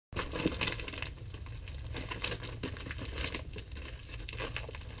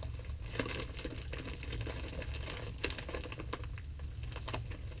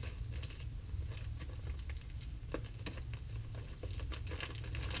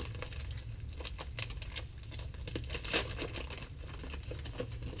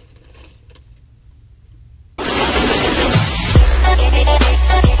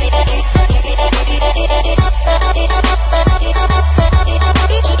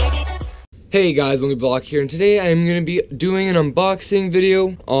Hey guys, Only Block here, and today I'm going to be doing an unboxing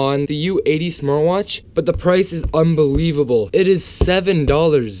video on the U80 smartwatch, but the price is unbelievable. It is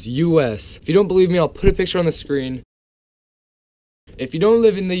 $7 US. If you don't believe me, I'll put a picture on the screen. If you don't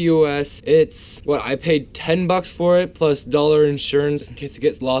live in the US, it's, I paid 10 bucks for it plus dollar insurance in case it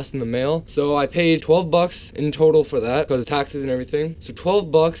gets lost in the mail. So I paid 12 bucks in total for that because taxes and everything. So 12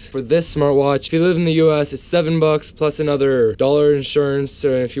 bucks for this smartwatch. If you live in the US, it's 7 bucks plus another dollar insurance. So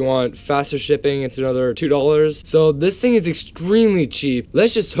if you want faster shipping, it's another $2. So this thing is extremely cheap.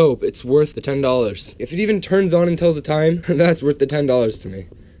 Let's just hope it's worth the $10. If it even turns on and tells the time, that's worth the $10 to me.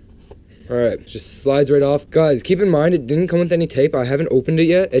 Alright, just slides right off. Guys, keep in mind it didn't come with any tape. I haven't opened it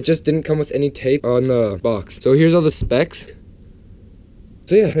yet. It just didn't come with any tape on the box. So here's all the specs.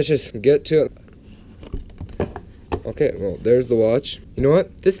 So yeah, let's just get to it. Okay, well, there's the watch. You know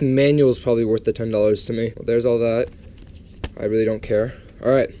what? This manual is probably worth the $10 to me. Well, there's all that. I really don't care.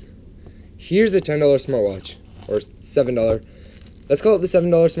 Alright, here's the $10 smartwatch. Or $7. Let's call it the $7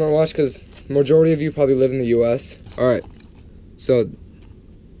 smartwatch because the majority of you probably live in the US. Alright, so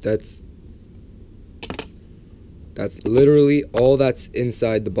that's literally all that's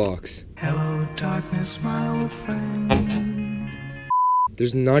inside the box. Hello, darkness, my old friend.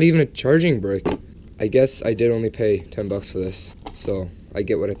 There's not even a charging brick. I guess I did only pay 10 bucks for this, so I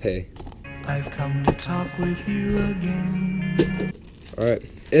get what I pay. I've come to talk with you again. Alright,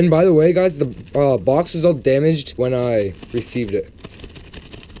 and by the way guys, the box was all damaged when I received it.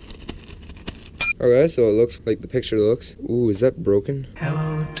 Okay, so it looks like the picture looks. Ooh, is that broken?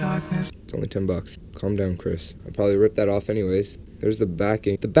 Hello, darkness. It's only 10 bucks. Calm down, Chris. I'll probably rip that off anyways. There's the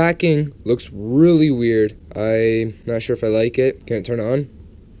backing. The backing looks really weird. I'm not sure if I like it. Can it turn on?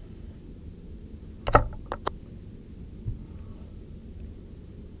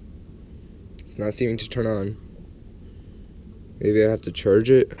 It's not seeming to turn on. Maybe I have to charge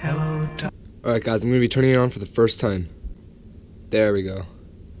it. Hello, Alright guys, I'm going to be turning it on for the first time. There we go.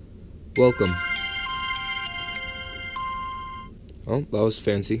 Welcome. Oh, that was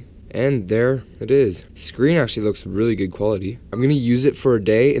fancy. And there it is. Screen actually looks really good quality. I'm going to use it for a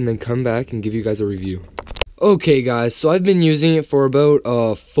day and then come back and give you guys a review. Okay guys, so I've been using it for about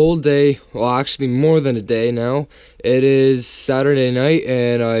a full day, well actually more than a day now. It is Saturday night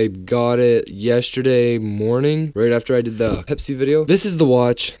and I got it yesterday morning, right after I did the Pepsi video. This is the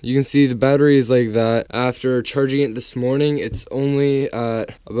watch. You can see the battery is like that. After charging it this morning, it's only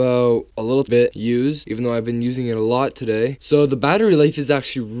at about a little bit used, even though I've been using it a lot today. So the battery life is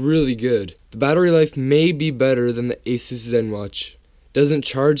actually really good. The battery life may be better than the Asus ZenWatch. Doesn't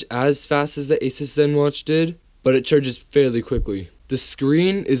charge as fast as the Asus ZenWatch did, but it charges fairly quickly. The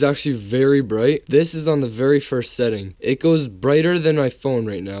screen is actually very bright. This is on the very first setting. It goes brighter than my phone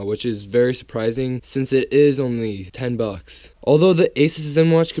right now, which is very surprising since it is only 10 bucks. Although the Asus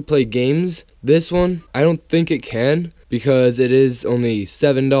ZenWatch could play games, this one, I don't think it can because it is only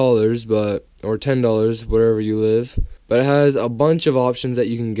 $7 or $10, wherever you live. But it has a bunch of options that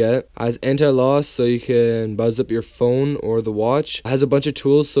you can get. It has anti-loss so you can buzz up your phone or the watch. It has a bunch of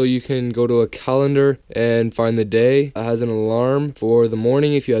tools so you can go to a calendar and find the day. It has an alarm for the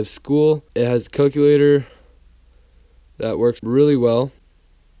morning if you have school. It has a calculator that works really well.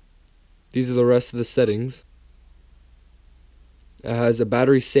 These are the rest of the settings. It has a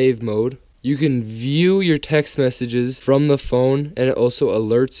battery save mode. You can view your text messages from the phone, and it also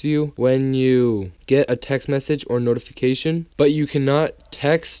alerts you when you get a text message or notification, but you cannot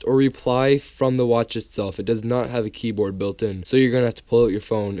text or reply from the watch itself. It does not have a keyboard built in, so you're gonna have to pull out your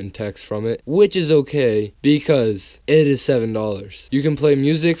phone and text from it, which is okay because it is $7. You can play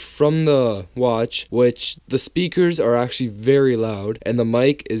music from the watch, which the speakers are actually very loud and the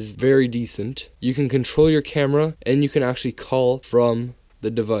mic is very decent. You can control your camera and you can actually call from the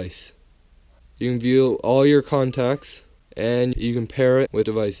device. You can view all your contacts and you can pair it with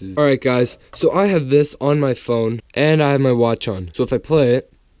devices. Alright guys, so I have this on my phone and I have my watch on. So if I play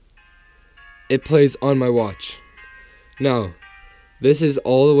it, it plays on my watch. Now, this is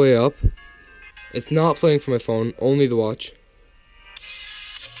all the way up. It's not playing from my phone, only the watch.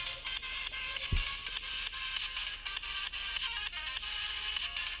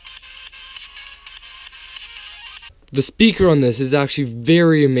 The speaker on this is actually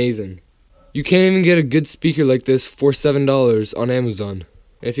very amazing. You can't even get a good speaker like this for $7 on Amazon.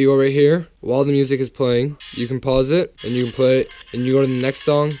 If you go right here, while the music is playing, you can pause it, and you can play it, and you go to the next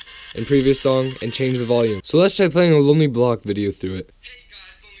song, and previous song, and change the volume. So let's try playing a Lonely Block video through it. Hey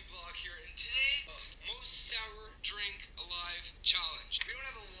guys, Lonely Block here, and today, most sour drink alive challenge. We don't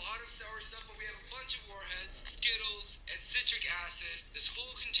have a lot of sour stuff, but we have a bunch of warheads, Skittles, and citric acid, this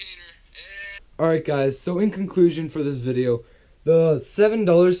whole container, and... Alright guys, so in conclusion for this video, The $7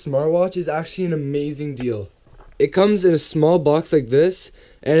 smartwatch is actually an amazing deal. It comes in a small box like this,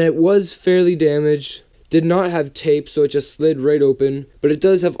 and it was fairly damaged. Did not have tape, so it just slid right open, but it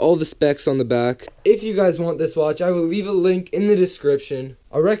does have all the specs on the back. If you guys want this watch, I will leave a link in the description.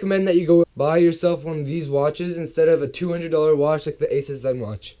 I recommend that you go buy yourself one of these watches instead of a $200 watch like the Asus Zen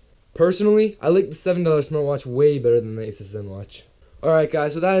watch. Personally, I like the $7 smartwatch way better than the Asus Zen watch. Alright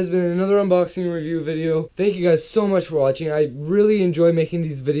guys, so that has been another unboxing and review video. Thank you guys so much for watching. I really enjoy making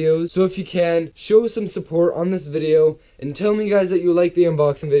these videos. So if you can, show some support on this video and tell me guys that you like the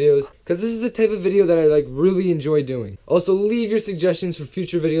unboxing videos, because this is the type of video that I really enjoy doing. Also, leave your suggestions for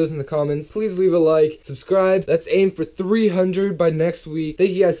future videos in the comments. Please leave a like, subscribe. Let's aim for 300 by next week. Thank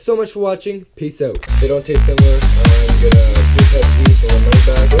you guys so much for watching. Peace out. They don't taste similar. I'm gonna give Pepsi for my money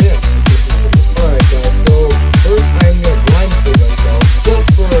back. Oh yeah.